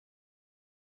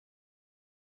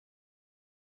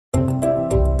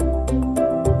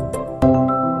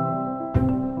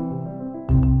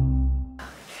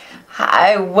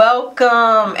Hi,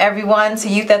 welcome everyone to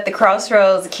Youth at the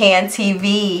Crossroads CAN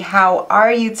TV. How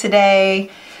are you today?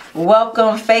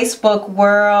 Welcome Facebook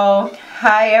world.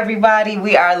 Hi everybody,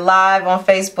 we are live on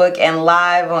Facebook and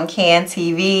live on CAN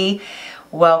TV.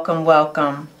 Welcome,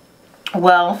 welcome.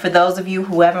 Well, for those of you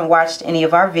who haven't watched any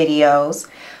of our videos,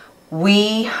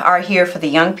 we are here for the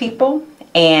young people,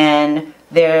 and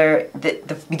the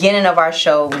beginning of our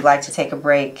show, we like to take a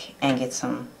break and get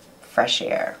some fresh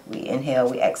air. We inhale,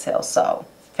 we exhale. So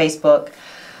Facebook,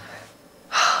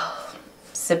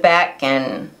 sit back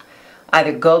and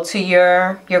either go to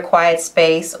your quiet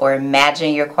space or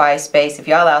imagine your quiet space. If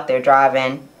y'all out there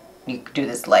driving, you can do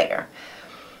this later.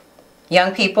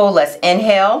 Young people, let's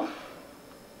inhale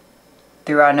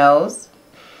through our nose,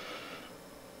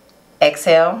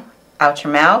 exhale out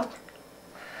your mouth.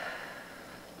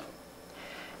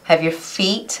 Have your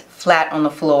feet flat on the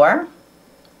floor.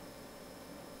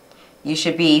 You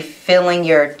should be feeling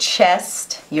your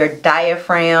chest, your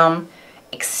diaphragm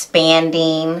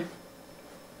expanding.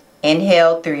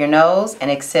 Inhale through your nose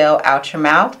and exhale out your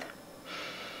mouth.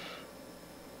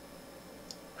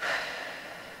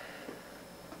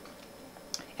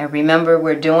 And remember,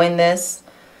 we're doing this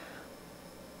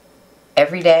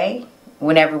every day,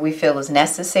 whenever we feel is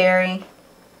necessary.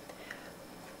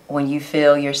 When you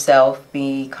feel yourself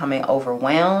becoming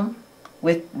overwhelmed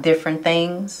with different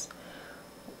things,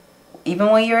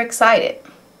 even when you're excited,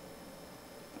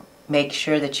 make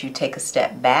sure that you take a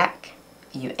step back.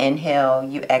 You inhale,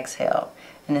 you exhale.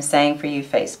 And the same for you,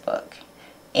 Facebook.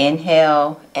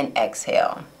 Inhale and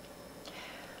exhale.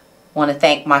 Want to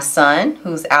thank my son,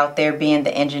 who's out there being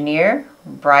the engineer,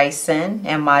 Bryson,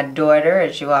 and my daughter,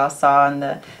 as you all saw in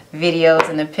the videos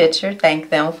and the picture. Thank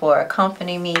them for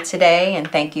accompanying me today, and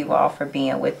thank you all for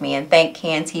being with me. And thank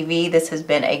CAN TV. This has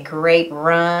been a great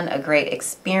run, a great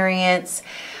experience.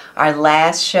 Our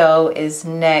last show is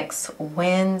next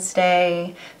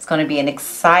Wednesday. It's going to be an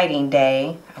exciting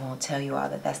day. I won't tell you all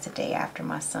that that's the day after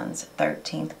my son's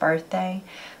 13th birthday.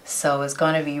 So it's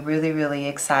going to be really, really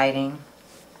exciting.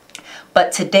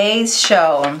 But today's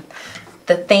show,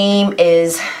 the theme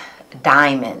is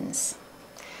diamonds.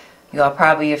 You all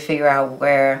probably figure out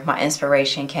where my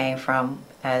inspiration came from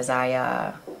as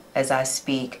I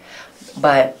speak.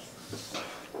 But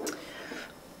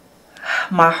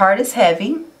my heart is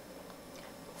heavy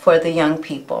for the young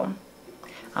people.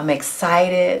 I'm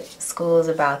excited. School is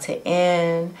about to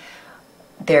end.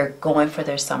 They're going for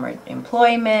their summer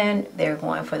employment. They're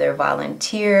going for their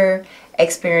volunteer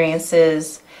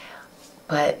experiences.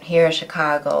 But here in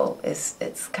Chicago,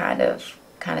 it's kind of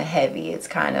heavy. It's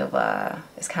kind of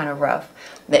rough.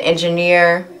 The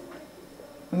engineer,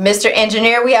 Mr.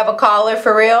 Engineer, we have a caller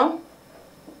for real.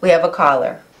 We have a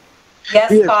caller.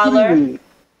 Yes, caller.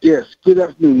 Yes, good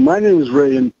afternoon. My name is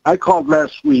Ray, and I called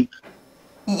last week.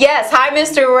 Yes, hi,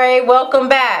 Mr. Ray. Welcome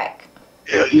back.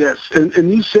 Yes, and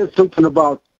you said something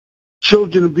about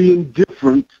children being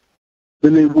different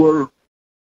than they were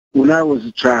when I was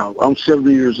a child. I'm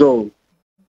 70 years old.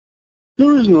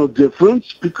 There is no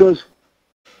difference because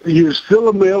you're still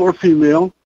a male or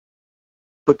female,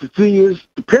 but the thing is,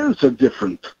 the parents are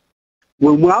different.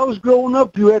 When I was growing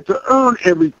up, you had to earn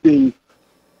everything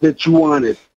that you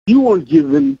wanted. You weren't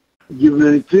given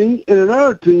anything. And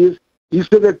another thing is, you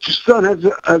said that your son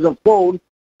has a phone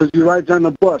because he rides on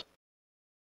a bus.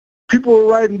 People were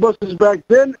riding buses back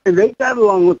then, and they got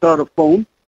along without a phone.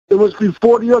 There must be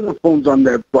 40 other phones on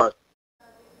that bus.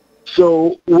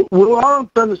 So what I'm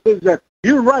trying to say is that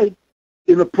you're right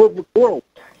in a perfect world,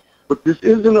 but this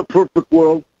isn't a perfect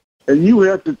world, and you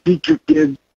have to teach your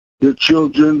kids, your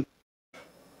children,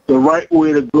 the right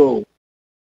way to go,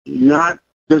 not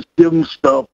just give them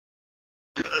stuff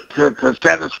to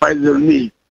satisfy their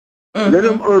needs. Mm-hmm.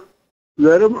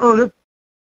 Let them earn it,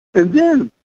 and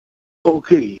then,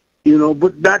 okay,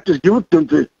 but not just give it to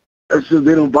them so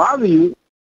they don't bother you.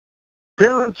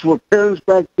 Parents were parents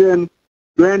back then,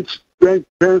 grandparents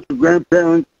were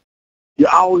grandparents. You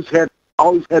always had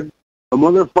a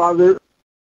mother, father,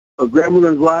 a grandmother,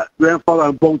 and grandfather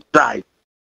on both sides.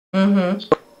 Mm-hmm. So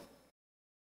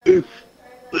if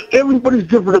everybody's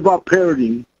different about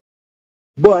parenting,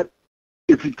 but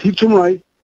if you teach them right,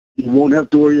 you won't have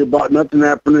to worry about nothing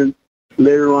happening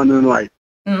later on in life.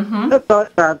 Mm-hmm. That's all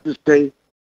I have to say.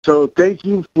 So thank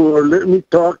you for letting me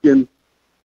talk, and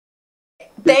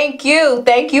thank you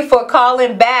for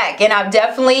calling back. And I'm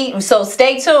definitely, so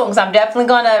stay tuned, because I'm definitely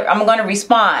gonna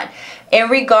respond. In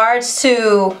regards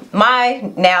to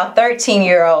my now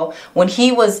 13-year-old, when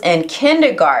he was in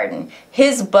kindergarten,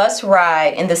 his bus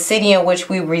ride in the city in which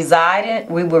we were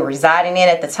residing in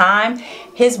at the time,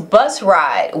 his bus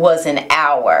ride was an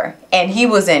hour, and he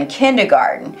was in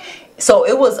kindergarten. So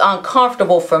it was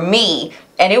uncomfortable for me,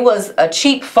 and it was a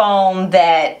cheap phone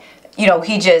that, you know,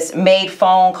 he just made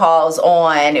phone calls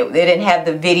on. They didn't have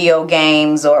the video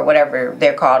games or whatever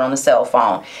they're called on the cell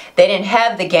phone. They didn't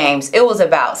have the games. It was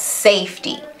about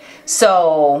safety.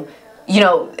 So, you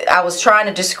know, I was trying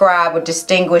to describe or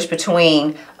distinguish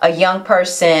between a young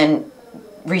person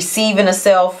receiving a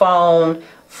cell phone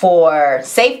for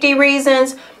safety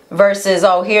reasons versus,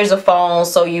 oh, here's a phone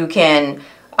so you can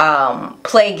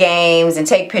play games and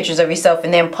take pictures of yourself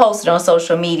and then post it on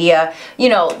social media. You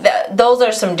know, those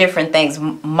are some different things.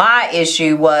 My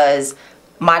issue was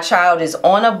my child is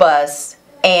on a bus,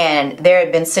 and there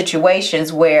had been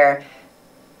situations where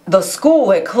the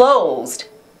school had closed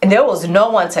and there was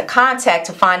no one to contact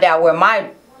to find out where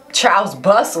my child's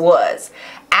bus was.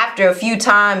 After a few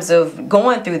times of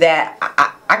going through that,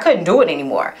 I couldn't do it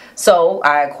anymore. So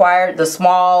I acquired the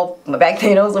small, back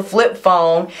then it was a flip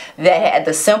phone that had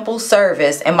the simple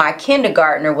service, and my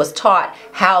kindergartner was taught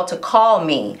how to call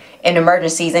me in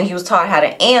emergencies, and he was taught how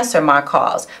to answer my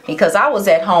calls because I was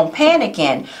at home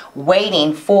panicking,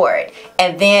 waiting for it.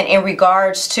 And then in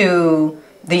regards to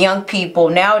the young people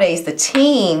nowadays, the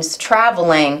teens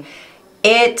traveling,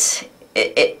 it's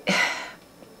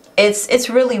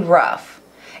really rough.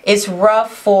 It's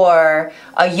rough for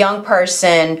a young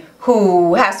person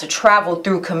who has to travel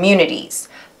through communities.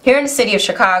 Here in the city of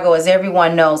Chicago, as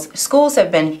everyone knows, schools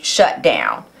have been shut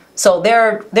down. So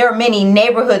there are many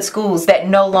neighborhood schools that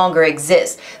no longer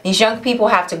exist. These young people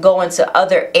have to go into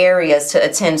other areas to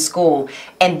attend school,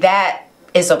 and that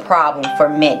is a problem for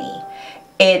many.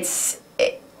 It's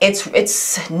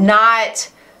not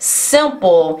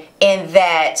simple in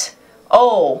that,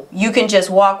 oh, you can just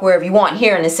walk wherever you want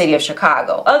here in the city of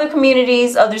Chicago. Other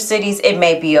communities, other cities, it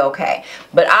may be okay.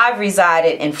 But I've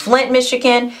resided in Flint,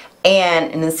 Michigan,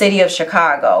 and in the city of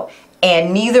Chicago.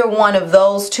 And neither one of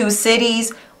those two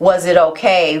cities was it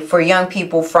okay for young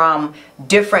people from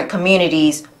different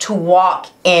communities to walk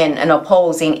in an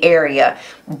opposing area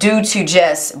due to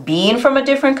just being from a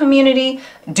different community,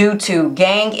 due to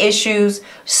gang issues.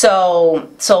 So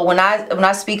when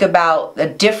I speak about the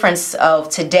difference of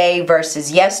today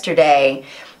versus yesterday,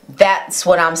 that's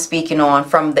what I'm speaking on,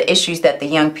 from the issues that the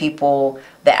young people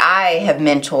that I have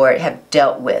mentored have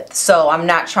dealt with. So I'm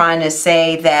not trying to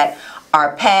say that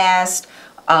our past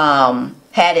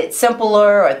had it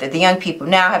simpler, or that the young people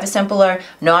now have it simpler.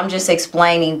 No, I'm just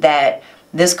explaining that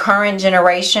this current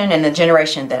generation and the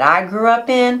generation that I grew up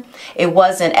in, it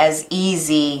wasn't as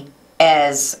easy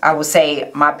as, I would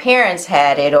say, my parents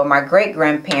had it or my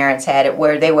great-grandparents had it,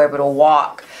 where they were able to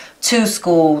walk to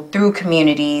school through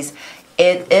communities.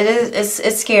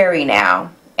 It's scary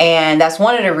now, and that's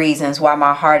one of the reasons why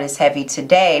my heart is heavy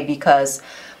today, because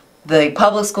the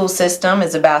public school system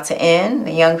is about to end.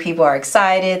 The young people are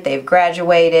excited. They've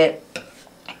graduated.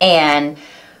 And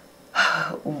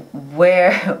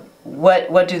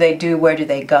what do they do? Where do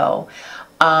they go?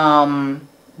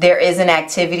 There is an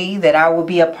activity that I will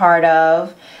be a part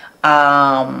of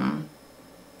August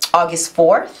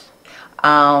 4th.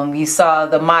 You saw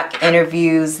the mock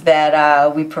interviews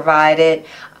that we provided.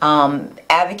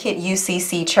 Advocate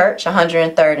UCC Church,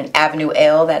 103rd and Avenue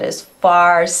L, that is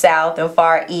far south and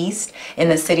far east in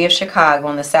the city of Chicago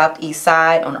on the southeast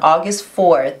side. On August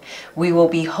 4th, we will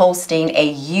be hosting a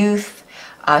youth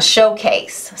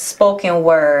showcase, spoken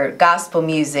word, gospel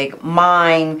music,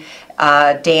 mime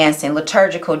dancing,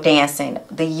 liturgical dancing.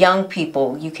 The young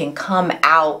people, you can come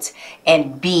out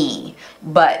and be,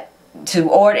 but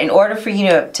in order for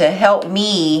you to help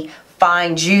me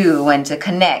find you and to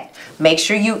connect, make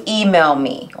sure you email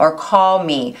me or call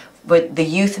me. But the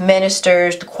youth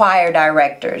ministers, the choir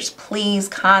directors, please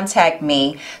contact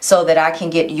me so that I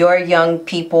can get your young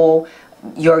people,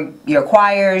 your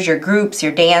choirs, your groups,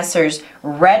 your dancers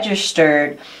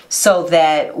registered, so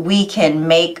that we can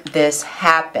make this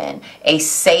happen. A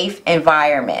safe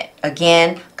environment.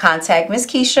 Again, contact Miss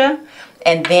Keisha,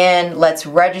 and then let's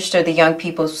register the young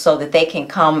people so that they can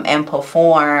come and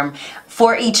perform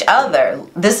for each other.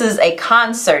 This is a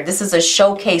concert. This is a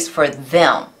showcase for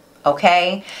them.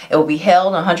 Okay? It will be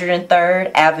held on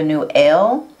 103rd Avenue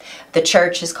L. The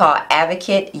church is called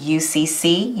Advocate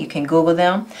UCC. You can Google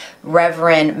them.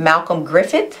 Reverend Malcolm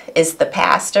Griffith is the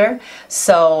pastor.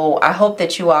 So I hope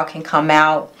that you all can come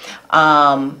out.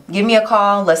 Give me a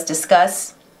call. Let's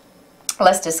discuss.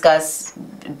 Let's discuss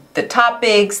the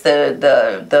topics,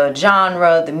 the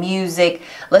genre, the music.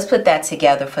 Let's put that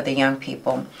together for the young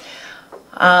people.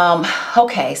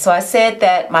 Okay, so I said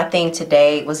that my theme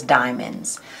today was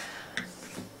diamonds.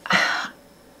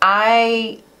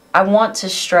 I want to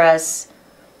stress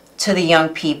to the young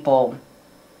people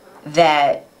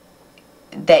that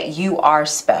you are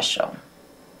special.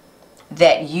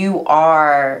 that you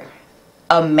are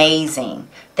amazing,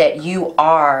 that you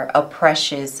are a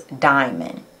precious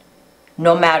diamond.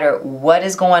 No matter what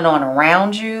is going on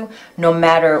around you, no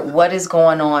matter what is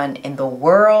going on in the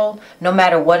world, no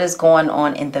matter what is going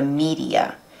on in the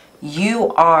media,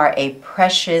 you are a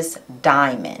precious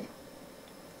diamond.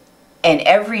 And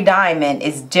every diamond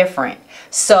is different.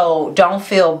 So don't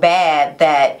feel bad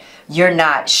that you're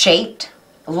not shaped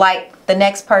like the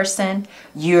next person.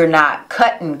 You're not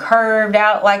cut and curved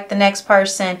out like the next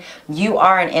person. You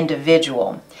are an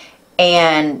individual.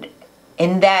 And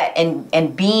in that,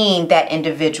 and being that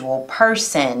individual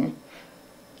person,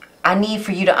 I need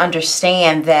for you to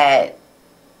understand that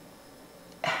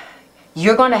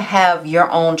you're going to have your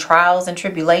own trials and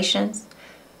tribulations.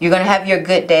 You're going to have your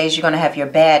good days. You're going to have your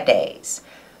bad days.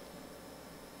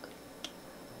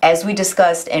 As we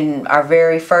discussed in our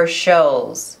very first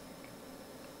shows,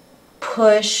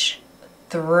 push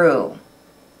through.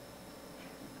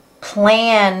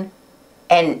 Plan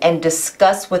and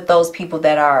discuss with those people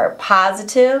that are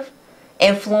positive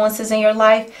influences in your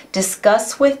life.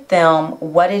 Discuss with them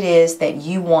what it is that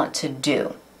you want to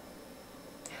do.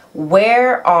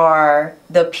 Where are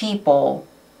the people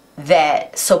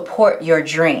that support your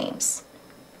dreams?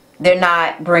 They're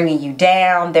not bringing you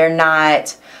down. They're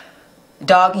not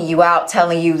dogging you out,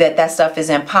 telling you that that stuff is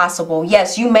impossible.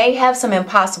 Yes, you may have some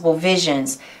impossible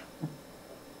visions,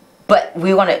 but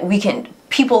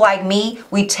people like me,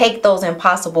 we take those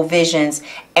impossible visions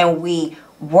and we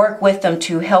work with them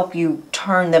to help you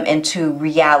turn them into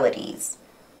realities.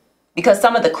 Because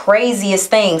some of the craziest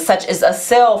things, such as a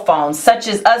cell phone, such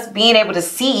as us being able to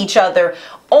see each other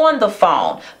on the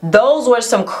phone, those were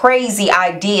some crazy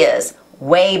ideas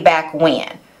way back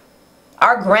when.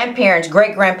 Our grandparents,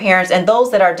 great-grandparents, and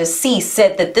those that are deceased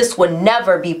said that this would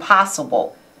never be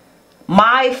possible.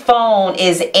 My phone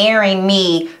is airing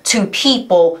me to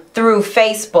people through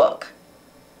Facebook.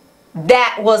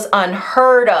 That was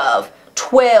unheard of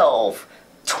 12,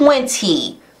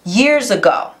 20 years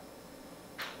ago.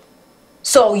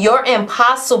 So your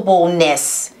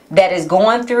impossibleness that is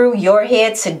going through your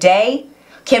head today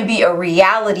can be a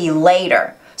reality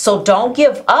later. So don't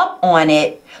give up on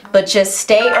it, but just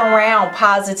stay around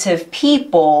positive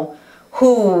people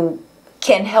who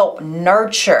can help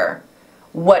nurture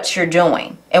what you're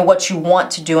doing and what you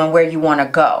want to do and where you want to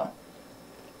go.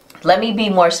 Let me be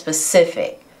more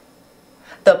specific.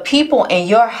 The people in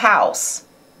your house,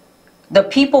 the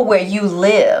people where you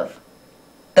live,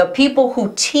 the people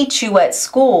who teach you at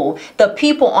school, the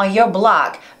people on your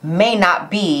block may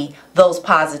not be those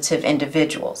positive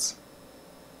individuals.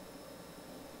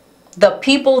 The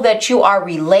people that you are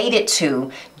related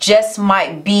to just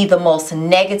might be the most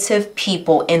negative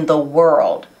people in the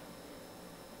world.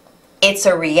 It's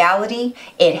a reality.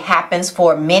 It happens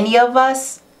for many of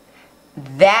us.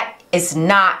 That is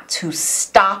not to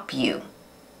stop you.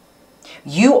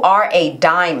 You are a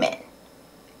diamond.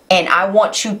 And I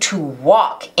want you to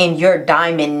walk in your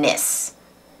diamondness.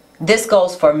 This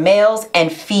goes for males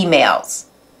and females.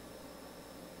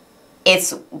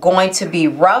 It's going to be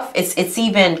rough. It's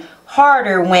even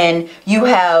harder when you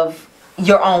have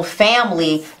your own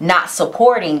family not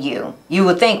supporting you. You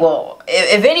would think, well,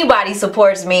 if anybody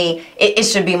supports me, it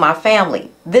should be my family.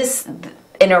 This,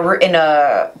 in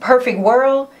a perfect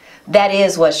world, that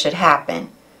is what should happen.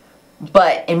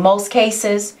 But in most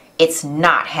cases, it's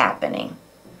not happening.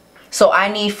 So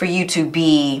I need for you to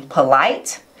be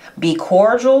polite, be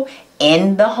cordial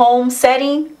in the home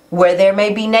setting where there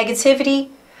may be negativity,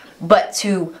 but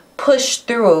to push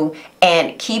through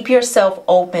and keep yourself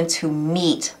open to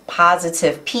meet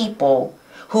positive people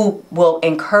who will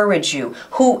encourage you,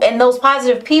 and those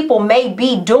positive people may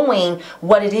be doing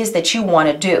what it is that you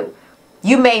want to do.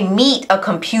 You may meet a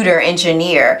computer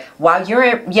engineer while you're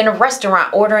in a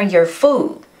restaurant ordering your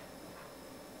food.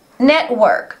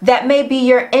 Network. That may be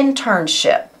your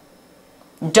internship.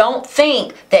 Don't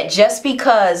think that just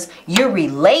because you're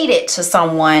related to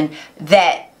someone,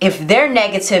 that if they're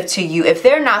negative to you, if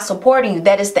they're not supporting you,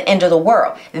 that is the end of the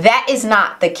world. That is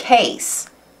not the case.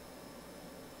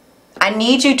 I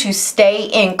need you to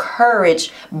stay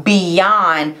encouraged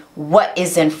beyond what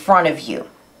is in front of you.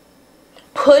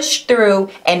 Push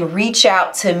through and reach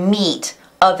out to meet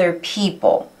other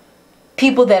people.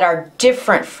 People that are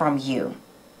different from you.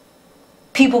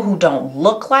 People who don't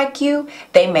look like you.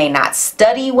 They may not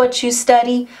study what you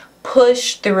study.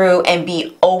 Push through and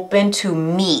be open to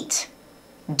meet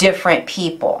different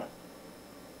people.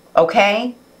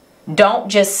 Okay? Don't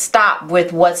just stop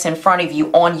with what's in front of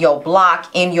you on your block,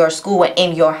 in your school, and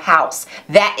in your house.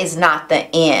 That is not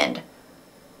the end.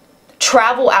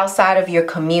 Travel outside of your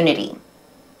community.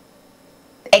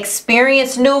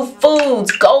 Experience new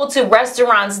foods. Go to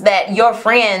restaurants that your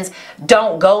friends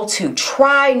don't go to.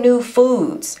 Try new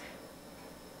foods.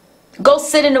 Go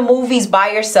sit in the movies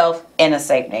by yourself in a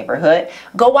safe neighborhood.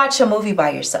 Go watch a movie by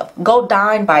yourself. Go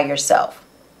dine by yourself.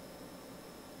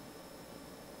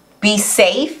 Be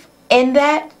safe in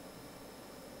that.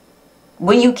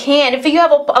 When you can, if you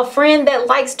have a friend that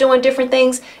likes doing different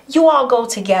things, you all go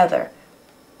together.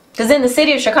 Because in the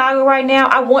city of Chicago right now,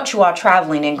 I want you all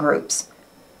traveling in groups.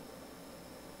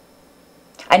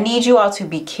 I need you all to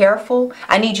be careful.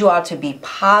 I need you all to be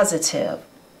positive.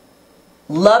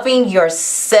 Loving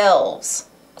yourselves.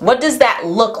 What does that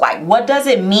look like? What does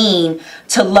it mean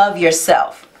to love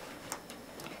yourself?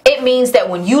 It means that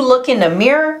when you look in the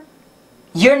mirror,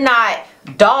 you're not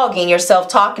dogging yourself,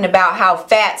 talking about how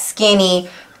fat, skinny,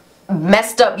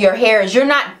 messed up your hair is. You're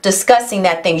not discussing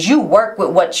that things. You work with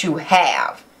what you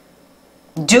have.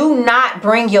 Do not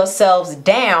bring yourselves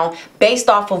down based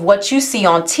off of what you see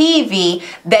on TV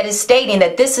that is stating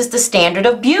that this is the standard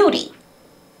of beauty.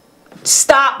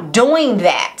 Stop doing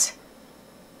that.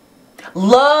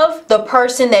 Love the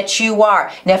person that you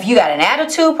are. Now, if you got an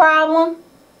attitude problem,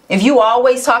 if you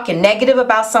always talking negative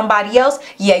about somebody else,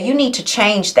 yeah, you need to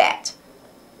change that.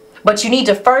 But you need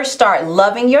to first start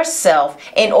loving yourself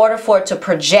in order for it to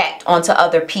project onto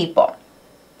other people.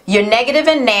 You're negative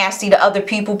and nasty to other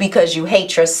people because you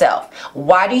hate yourself.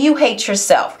 Why do you hate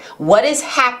yourself? What has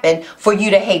happened for you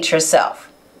to hate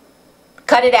yourself?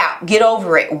 Cut it out. Get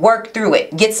over it. Work through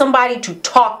it. Get somebody to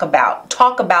talk about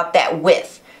that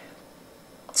with.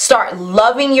 Start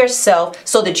loving yourself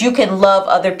so that you can love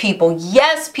other people.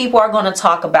 Yes, people are going to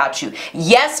talk about you.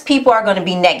 Yes, people are going to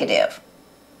be negative.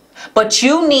 But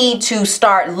you need to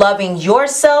start loving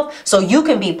yourself so you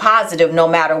can be positive no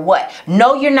matter what.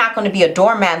 No, you're not going to be a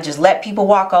doormat and just let people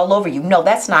walk all over you. No,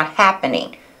 that's not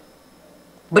happening.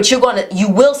 But you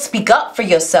will speak up for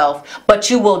yourself, but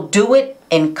you will do it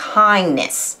in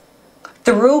kindness.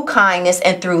 Through kindness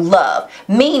and through love.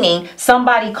 Meaning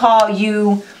somebody call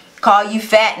you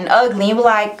fat and ugly, and you're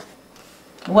like,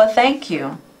 well, thank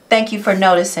you. Thank you for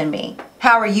noticing me.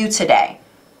 How are you today?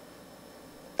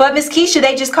 But Miss Keisha,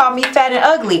 they just called me fat and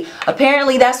ugly.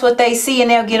 Apparently that's what they see and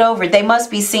they'll get over it. They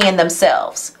must be seeing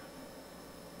themselves.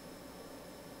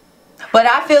 But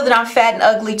I feel that I'm fat and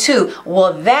ugly too.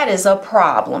 Well, that is a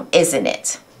problem, isn't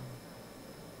it?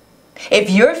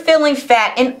 If you're feeling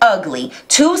fat and ugly,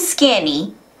 too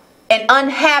skinny, and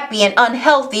unhappy and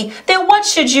unhealthy, then what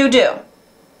should you do?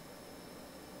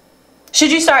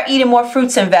 Should you start eating more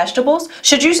fruits and vegetables?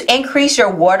 Should you increase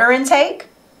your water intake?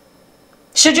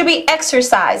 Should you be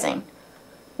exercising?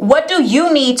 What do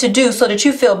you need to do so that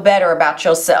you feel better about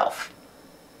yourself?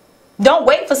 Don't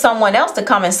wait for someone else to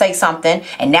come and say something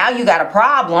and now you got a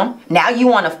problem. Now you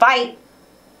want to fight.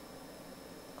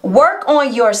 Work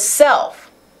on yourself.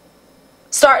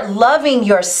 Start loving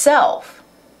yourself.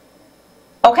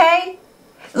 Okay?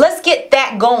 Let's get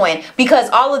that going, because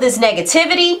all of this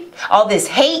negativity, all this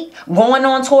hate going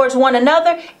on towards one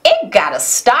another, it gotta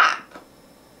stop.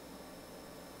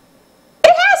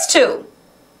 It has to.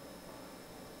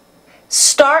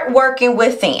 Start working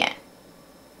within.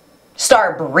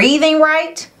 Start breathing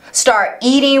right, start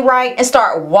eating right, and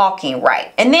start walking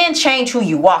right. And then change who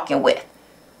you walking with.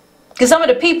 Because some of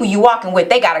the people you walking with,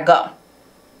 they gotta go.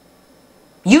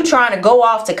 You trying to go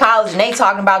off to college and they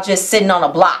talking about just sitting on a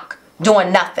block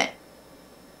doing nothing.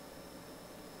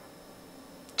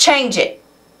 Change it.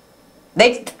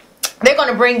 They're going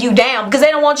to bring you down because they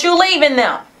don't want you leaving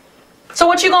them. So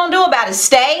what you going to do about it?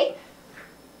 Stay?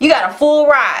 You got a full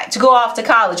ride to go off to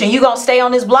college and you going to stay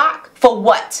on this block? For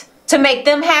what? To make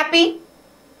them happy?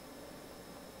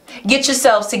 Get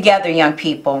yourselves together, young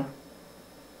people.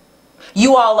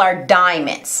 You all are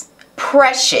diamonds.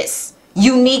 Precious.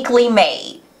 Uniquely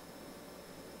made.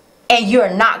 And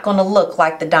you're not going to look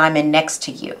like the diamond next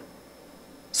to you.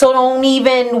 So don't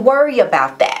even worry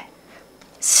about that.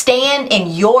 Stand in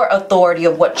your authority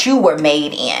of what you were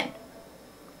made in.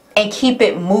 And keep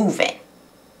it moving.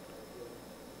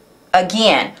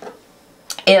 Again,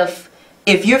 if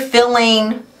you're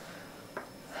feeling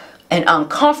an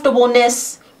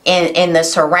uncomfortableness in the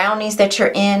surroundings that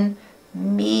you're in,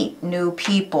 meet new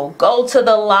people. Go to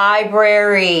the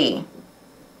library.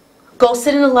 Go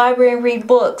sit in the library and read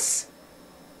books.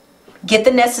 Get the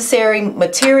necessary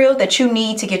material that you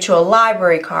need to get you a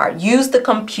library card. Use the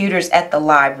computers at the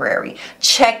library.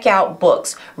 Check out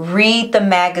books. Read the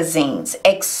magazines.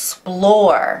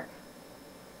 Explore.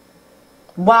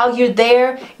 While you're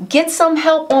there, get some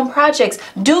help on projects.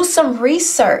 Do some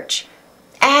research.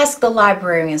 Ask the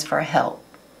librarians for help.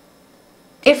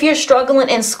 If you're struggling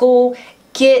in school,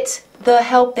 get the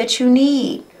help that you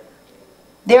need.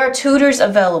 There are tutors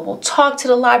available. Talk to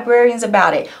the librarians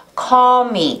about it. Call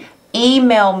me.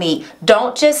 Email me.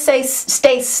 Don't just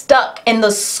stay stuck in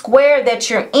the square that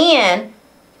you're in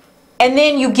and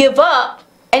then you give up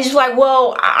and just like,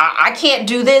 well, I can't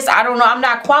do this. I don't know. I'm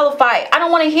not qualified. I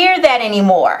don't want to hear that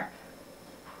anymore.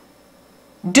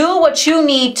 Do what you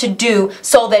need to do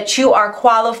so that you are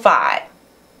qualified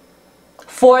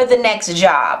for the next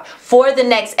job, for the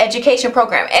next education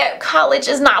program. College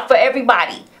is not for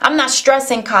everybody. I'm not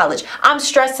stressing college. I'm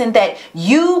stressing that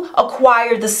you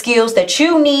acquire the skills that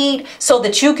you need so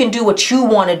that you can do what you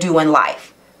want to do in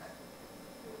life.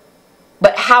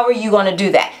 But how are you going to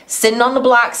do that? Sitting on the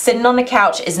block, sitting on the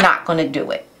couch is not going to do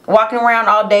it. Walking around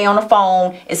all day on the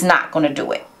phone is not going to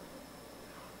do it.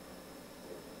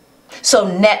 So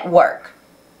network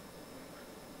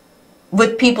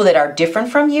with people that are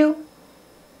different from you,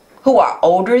 who are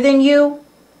older than you,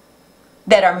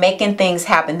 that are making things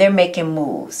happen. They're making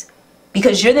moves.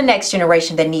 Because you're the next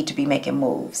generation that need to be making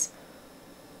moves.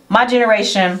 My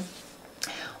generation,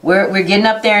 we're getting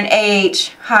up there in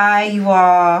age. Hi, you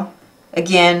all.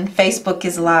 Again, Facebook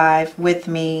is live with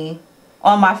me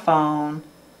on my phone.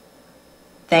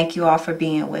 Thank you all for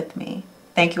being with me.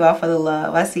 Thank you all for the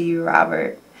love. I see you,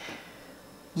 Robert.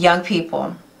 Young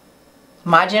people,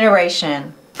 my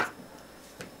generation,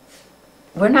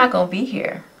 we're not going to be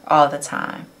here all the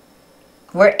time.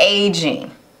 We're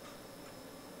aging.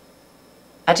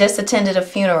 I just attended a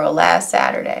funeral last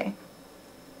Saturday.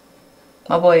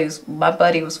 My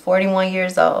buddy was 41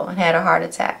 years old and had a heart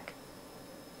attack.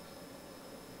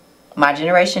 My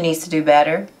generation needs to do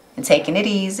better in taking it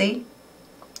easy,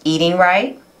 eating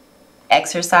right,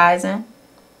 exercising.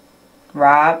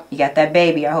 Rob, you got that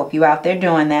baby. I hope you out there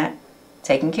doing that,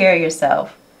 taking care of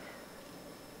yourself.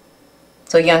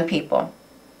 So young people,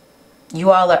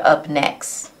 you all are up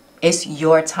next. It's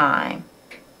your time.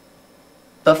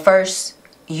 But first,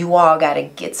 you all got to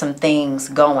get some things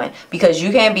going, because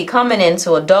you can't be coming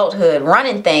into adulthood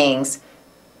running things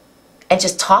and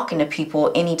just talking to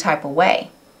people any type of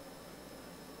way.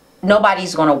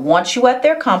 Nobody's going to want you at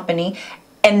their company.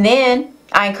 And then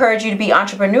I encourage you to be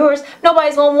entrepreneurs.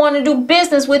 Nobody's going to want to do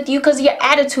business with you because your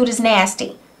attitude is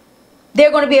nasty.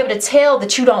 They're going to be able to tell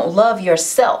that you don't love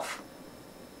yourself,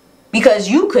 because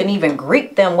you couldn't even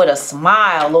greet them with a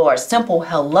smile or a simple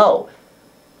hello.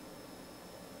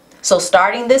 So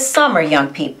starting this summer,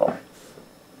 young people,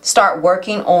 start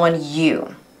working on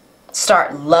you.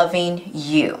 Start loving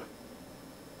you.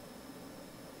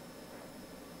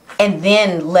 And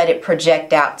then let it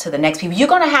project out to the next people. You're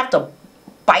going to have to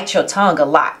bite your tongue a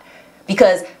lot,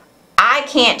 because I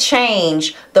can't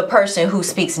change the person who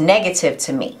speaks negative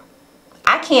to me.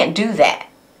 I can't do that.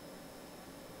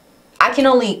 I can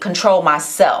only control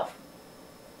myself.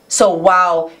 So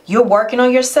while you're working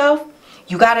on yourself,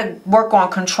 you got to work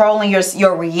on controlling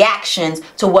your reactions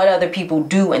to what other people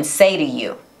do and say to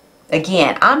you.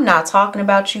 Again, I'm not talking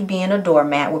about you being a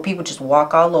doormat where people just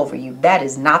walk all over you. That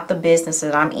is not the business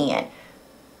that I'm in.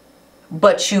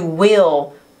 But you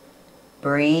will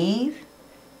breathe,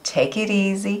 take it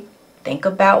easy, think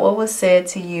about what was said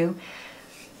to you,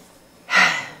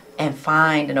 and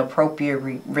find an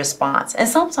appropriate response. And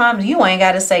sometimes you ain't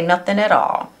got to say nothing at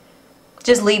all.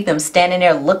 Just leave them standing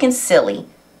there looking silly,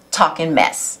 talking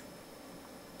mess.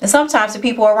 And sometimes the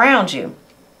people around you,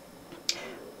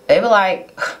 they be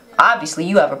like, obviously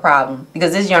you have a problem,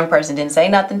 because this young person didn't say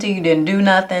nothing to you, didn't do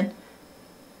nothing.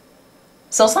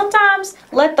 So sometimes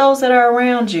let those that are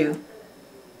around you,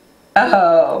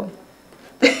 those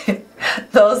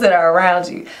that are around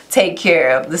you, take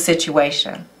care of the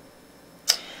situation.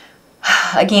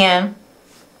 Again,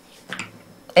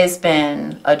 it's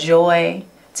been a joy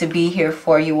to be here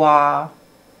for you all.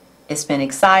 It's been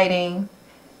exciting.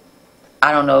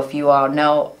 I don't know if you all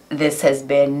know, this has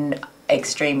been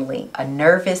extremely a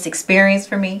nervous experience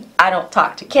for me. I don't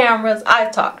talk to cameras. I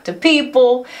talk to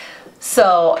people.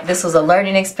 So this was a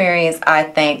learning experience. I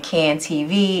thank CAN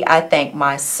TV. I thank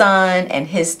my son and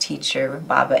his teacher,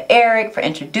 Baba Eric, for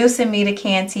introducing me to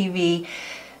CAN TV.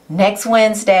 Next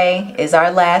Wednesday is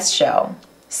our last show.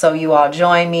 So you all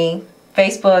join me.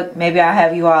 Facebook, maybe I'll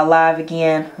have you all live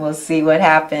again. We'll see what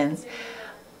happens.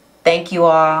 Thank you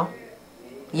all.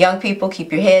 Young people,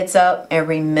 keep your heads up, and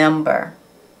remember,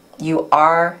 you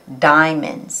are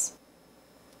diamonds.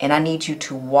 And I need you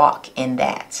to walk in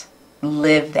that.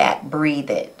 Live that. Breathe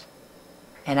it.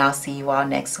 And I'll see you all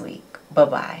next week.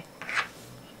 Bye-bye.